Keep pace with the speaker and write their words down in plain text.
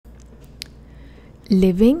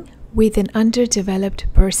Living with an underdeveloped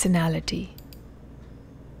personality.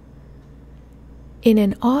 In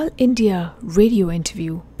an All India radio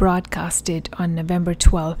interview broadcasted on November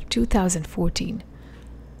 12, 2014,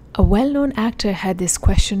 a well-known actor had this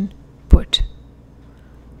question put.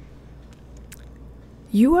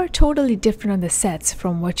 You are totally different on the sets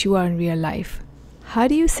from what you are in real life. How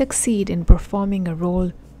do you succeed in performing a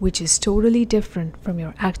role which is totally different from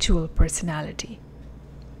your actual personality?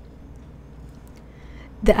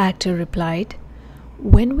 The actor replied,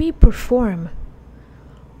 when we perform,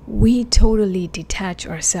 we totally detach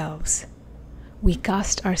ourselves. We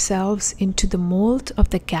cast ourselves into the mold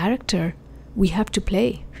of the character we have to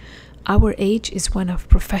play. Our age is one of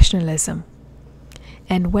professionalism.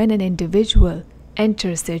 And when an individual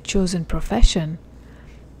enters their chosen profession,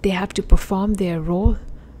 they have to perform their role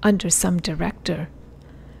under some director.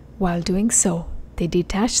 While doing so, they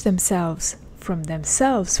detach themselves from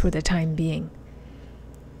themselves for the time being,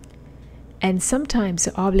 and sometimes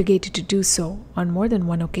are obligated to do so on more than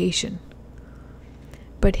one occasion.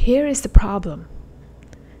 But here is the problem.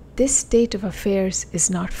 This state of affairs is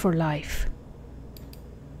not for life.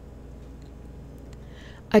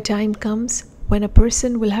 A time comes when a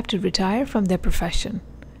person will have to retire from their profession,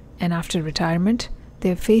 and after retirement, they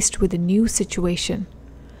are faced with a new situation,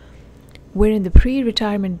 where in the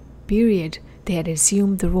pre-retirement period, they had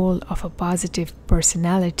assumed the role of a positive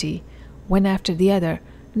personality, one after the other.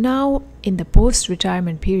 Now, in the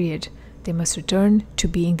post-retirement period, they must return to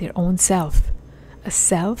being their own self, a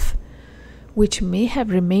self which may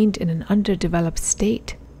have remained in an underdeveloped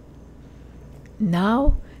state.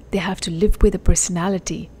 Now, they have to live with a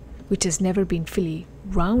personality which has never been fully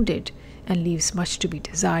rounded and leaves much to be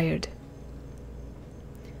desired.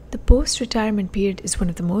 The post-retirement period is one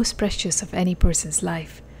of the most precious of any person's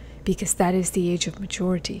life because that is the age of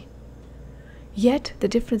maturity. Yet, the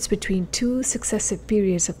difference between two successive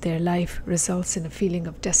periods of their life results in a feeling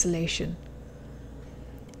of desolation.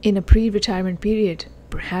 In a pre-retirement period,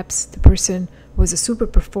 perhaps the person was a super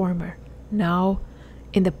performer. Now,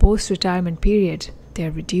 in the post-retirement period, they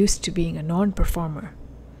are reduced to being a non-performer,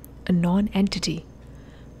 a non-entity.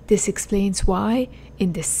 This explains why,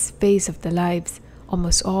 in this phase of their lives,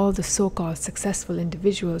 almost all the so-called successful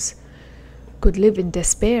individuals could live in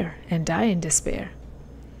despair and die in despair.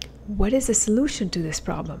 What is the solution to this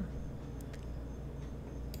problem?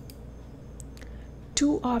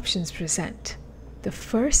 Two options present. The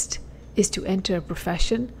first is to enter a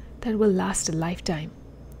profession that will last a lifetime,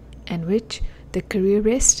 and which the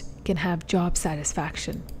careerist can have job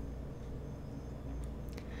satisfaction.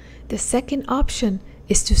 The second option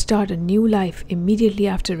is to start a new life immediately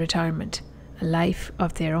after retirement, a life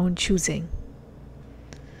of their own choosing.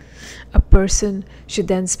 A person should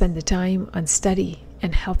then spend the time on study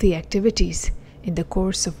and healthy activities in the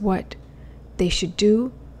course of what they should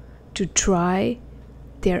do to try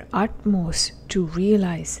their utmost to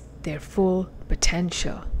realize their full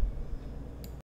potential.